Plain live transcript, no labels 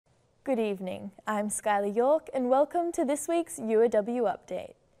Good evening, I'm Skyla Yorke and welcome to this week's UOW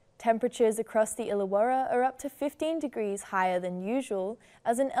update. Temperatures across the Illawarra are up to 15 degrees higher than usual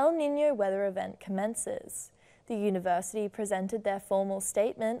as an El Nino weather event commences. The university presented their formal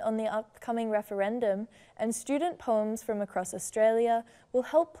statement on the upcoming referendum, and student poems from across Australia will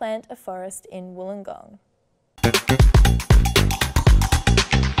help plant a forest in Wollongong.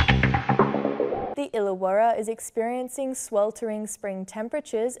 The Illawarra is experiencing sweltering spring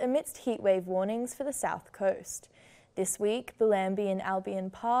temperatures amidst heatwave warnings for the south coast. This week, Bellambi and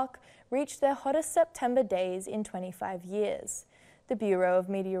Albion Park reached their hottest September days in 25 years. The Bureau of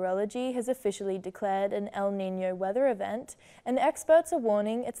Meteorology has officially declared an El Nino weather event, and experts are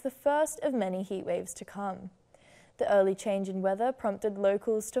warning it's the first of many heatwaves to come. The early change in weather prompted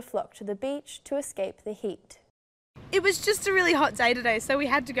locals to flock to the beach to escape the heat. It was just a really hot day today, so we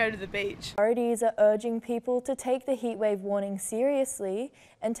had to go to the beach. Authorities are urging people to take the heatwave warning seriously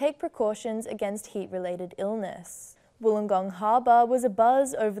and take precautions against heat-related illness. Wollongong Harbour was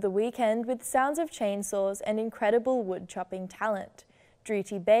abuzz over the weekend with sounds of chainsaws and incredible wood-chopping talent.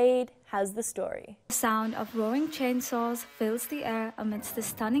 Driti Bade has the story. The sound of roaring chainsaws fills the air amidst the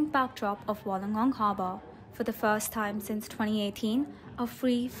stunning backdrop of Wollongong Harbour. For the first time since 2018, a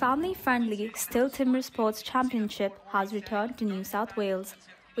free, family-friendly Still Timber Sports Championship has returned to New South Wales.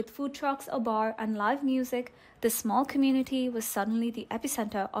 With food trucks, a bar and live music, this small community was suddenly the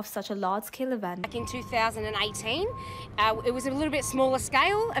epicenter of such a large-scale event. Back in 2018, it was a little bit smaller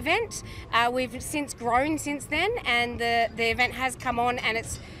scale event. We've since grown since then, and the event has come on, and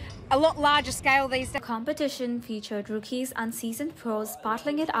it's a lot larger scale these days. The competition featured rookies and seasoned pros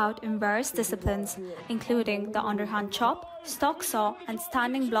battling it out in various disciplines, including the underhand chop, stock saw and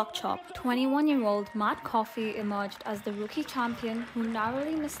standing block chop. 21-year-old Matt Coffey emerged as the rookie champion who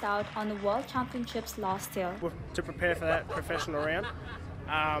narrowly missed out on the World Championships last year. To prepare for that professional round,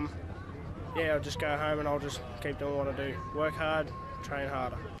 I'll just go home and I'll just keep doing what I do. Work hard, train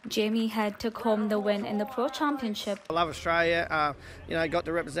harder. Jamie Head took home the win in the Pro Championship. I love Australia. Got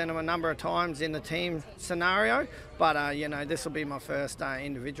to represent them a number of times in the team scenario, but this will be my first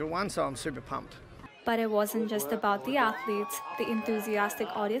individual one, so I'm super pumped. But it wasn't just about the athletes. The enthusiastic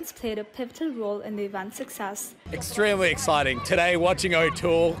audience played a pivotal role in the event's success. Extremely exciting. Today, watching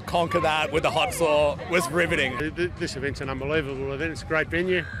O'Toole conquer that with the hot saw was riveting. This event's an unbelievable event. It's a great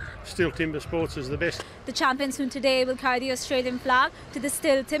venue. Still Timber Sports is the best. The champions from today will carry the Australian flag to the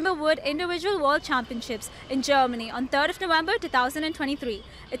Still Timberwood Individual World Championships in Germany on 3rd of November 2023.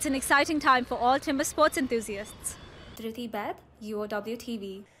 It's an exciting time for all timber sports enthusiasts. Driti Bade, UOW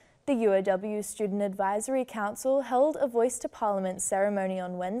TV. The UOW Student Advisory Council held a Voice to Parliament ceremony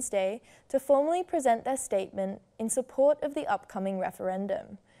on Wednesday to formally present their statement in support of the upcoming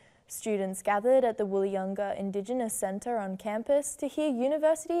referendum. Students gathered at the Wollongong Indigenous Centre on campus to hear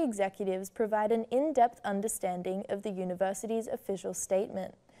university executives provide an in-depth understanding of the university's official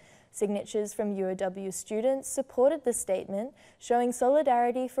statement. Signatures from UOW students supported the statement, showing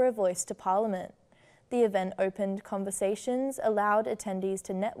solidarity for a voice to Parliament. The event opened conversations, allowed attendees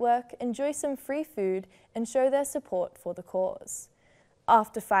to network, enjoy some free food, and show their support for the cause.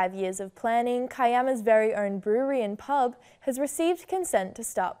 After 5 years of planning, Kiama's very own brewery and pub has received consent to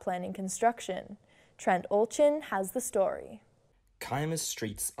start planning construction. Trent Olchin has the story. Kiama's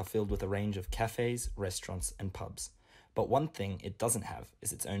streets are filled with a range of cafes, restaurants, and pubs, but one thing it doesn't have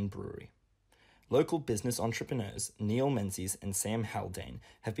is its own brewery. Local business entrepreneurs Neil Menzies and Sam Haldane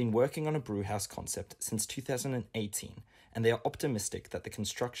have been working on a brewhouse concept since 2018, and they are optimistic that the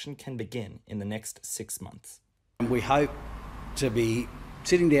construction can begin in the next 6 months. We hope to be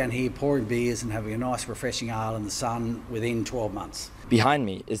sitting down here pouring beers and having a nice refreshing ale in the sun within 12 months. Behind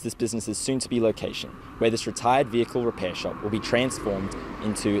me is this business's soon-to-be location, where this retired vehicle repair shop will be transformed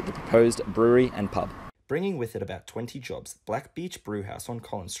into the proposed brewery and pub. Bringing with it about 20 jobs, Black Beach Brewhouse on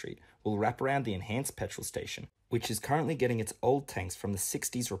Collins Street will wrap around the enhanced petrol station, which is currently getting its old tanks from the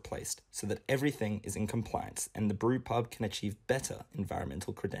 60s replaced so that everything is in compliance and the brew pub can achieve better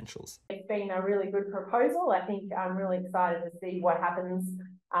environmental credentials. It's been a really good proposal. I think I'm really excited to see what happens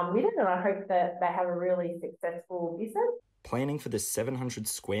with it, and I hope that they have a really successful business. Planning for this 700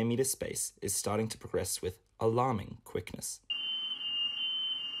 square metre space is starting to progress with alarming quickness.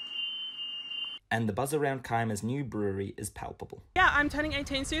 And the buzz around Kiama's new brewery is palpable. Yeah, I'm turning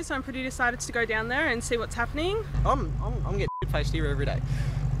 18 soon, so I'm pretty excited to go down there and see what's happening. I'm getting faced here every day.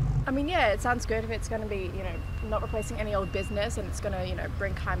 I mean, yeah, it sounds good if it's going to be, not replacing any old business, and it's going to,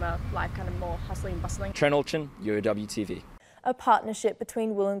 bring Kiama life kind of more hustling and bustling. Trent Olchin, UOW TV. A partnership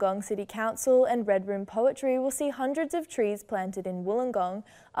between Wollongong City Council and Red Room Poetry will see hundreds of trees planted in Wollongong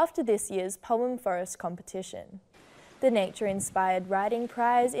after this year's Poem Forest competition. The Nature-inspired Writing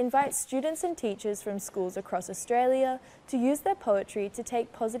Prize invites students and teachers from schools across Australia to use their poetry to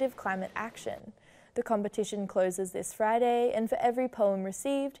take positive climate action. The competition closes this Friday, and for every poem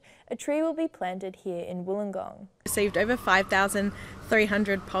received, a tree will be planted here in Wollongong. Received over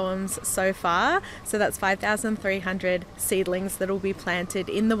 5,300 poems so far, so that's 5,300 seedlings that will be planted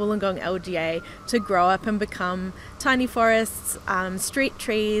in the Wollongong LGA to grow up and become tiny forests, street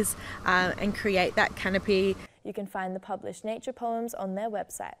trees, and create that canopy. You can find the published nature poems on their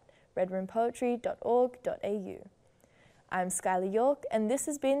website, redroompoetry.org.au. I'm Skyla Yorke, and this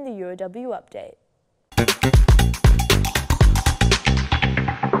has been the UOW Update.